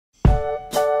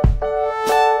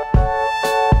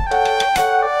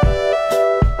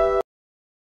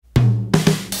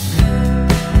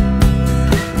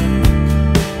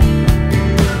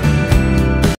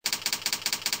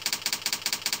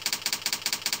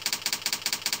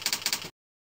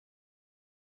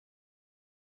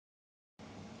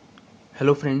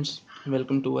Hello friends,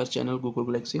 welcome to our channel Google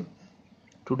Galaxy.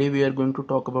 Today we are going to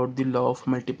talk about the law of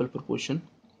multiple proportion.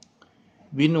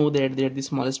 We know that the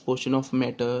smallest portion of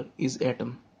matter is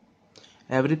atom.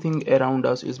 Everything around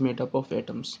us is made up of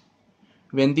atoms.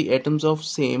 When the atoms of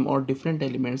same or different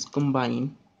elements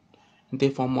combine, they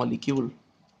form molecule.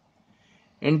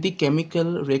 And the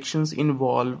chemical reactions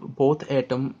involve both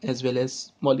atom as well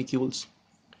as molecules.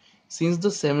 Since the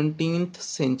 17th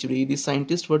century, the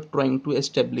scientists were trying to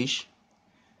establish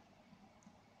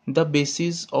the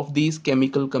basis of these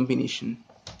chemical combination.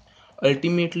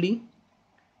 Ultimately,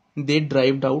 they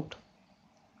derived out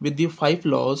with the 5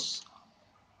 laws.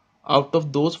 Out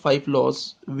of those 5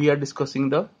 laws, we are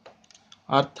discussing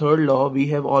our third law. We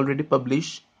have already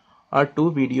published our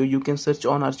 2 video. You can search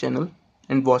on our channel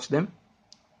and watch them.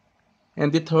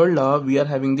 And the third law, we are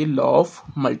having the law of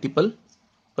multiple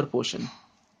proportion.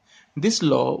 This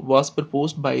law was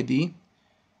proposed by the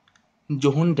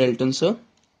Johann Dalton sir.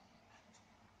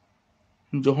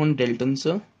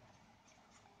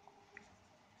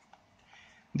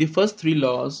 The first 3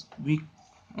 laws, the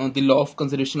law of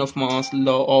conservation of mass,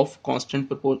 law of constant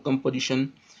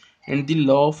composition, and the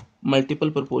law of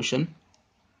multiple proportion,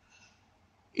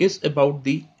 is about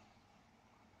the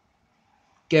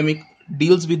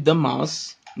deals with the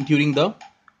mass during the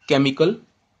chemical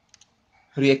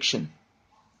reaction.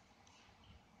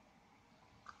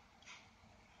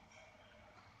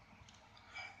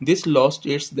 This law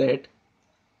states that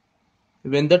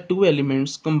when the two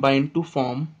elements combine to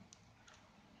form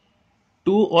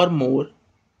two or more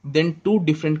than two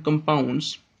different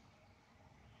compounds,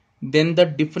 then the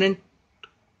different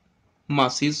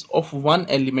masses of one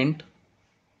element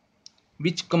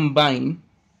which combine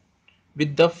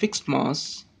with the fixed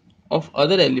mass of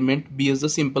other element bears a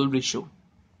simple ratio.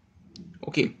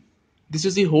 Okay, this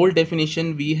is the whole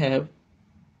definition we have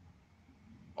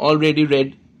already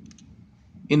read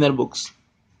in our books.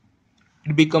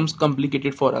 It becomes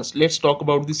complicated for us. Let's talk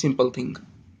about the simple thing.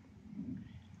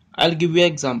 I'll give you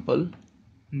an example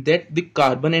that the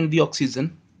carbon and the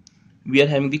oxygen, we are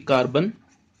having the carbon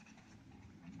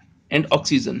and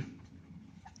oxygen.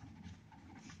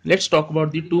 Let's talk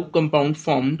about the two compounds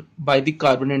formed by the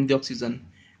carbon and the oxygen.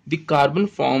 The carbon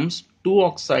forms two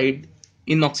oxide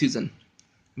in oxygen.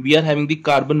 We are having the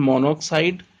carbon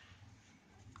monoxide.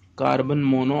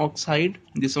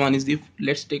 This one is the,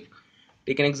 let's take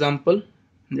an example.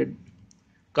 That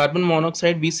carbon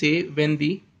monoxide, we say when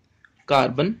the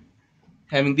carbon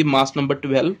having the mass number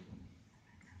 12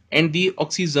 and the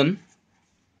oxygen,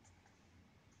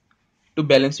 to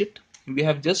balance it, we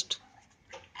have just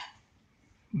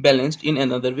balanced in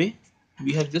another way.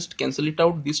 We have just cancel it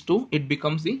out, these two, it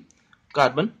becomes the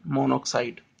carbon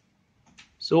monoxide.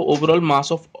 So overall mass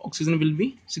of oxygen will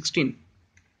be 16.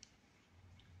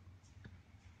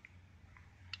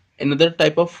 Another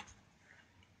type of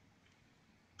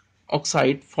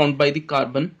oxide formed by the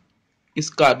carbon is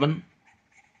carbon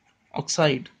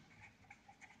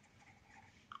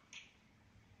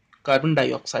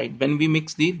dioxide. When we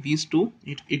mix these two,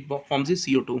 it forms the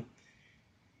CO2.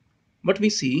 But we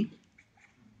see,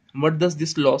 what does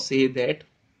this law say, that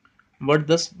what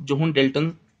does Johann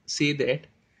Dalton say, that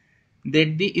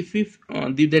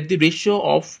the ratio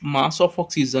of mass of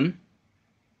oxygen,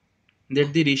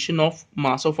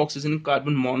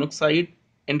 carbon monoxide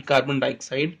and carbon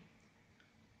dioxide,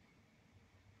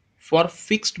 for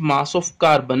fixed mass of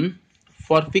carbon,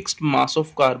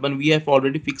 we have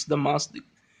already fixed the mass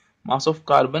of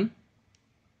carbon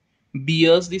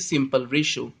bears the simple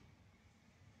ratio.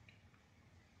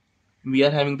 We are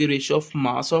having the ratio of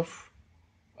mass of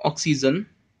oxygen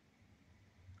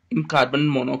in carbon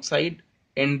monoxide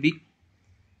and the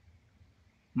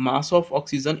mass of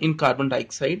oxygen in carbon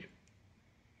dioxide.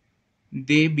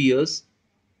 They bears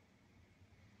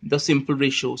the simple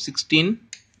ratio 16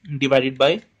 divided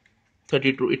by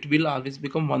 32. It will always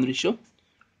become 1:2.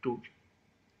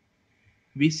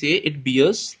 We say it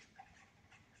bears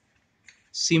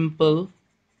simple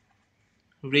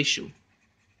ratio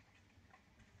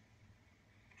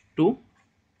to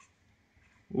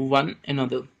one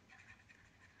another.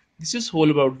 This is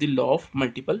whole about the law of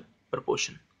multiple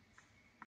proportion.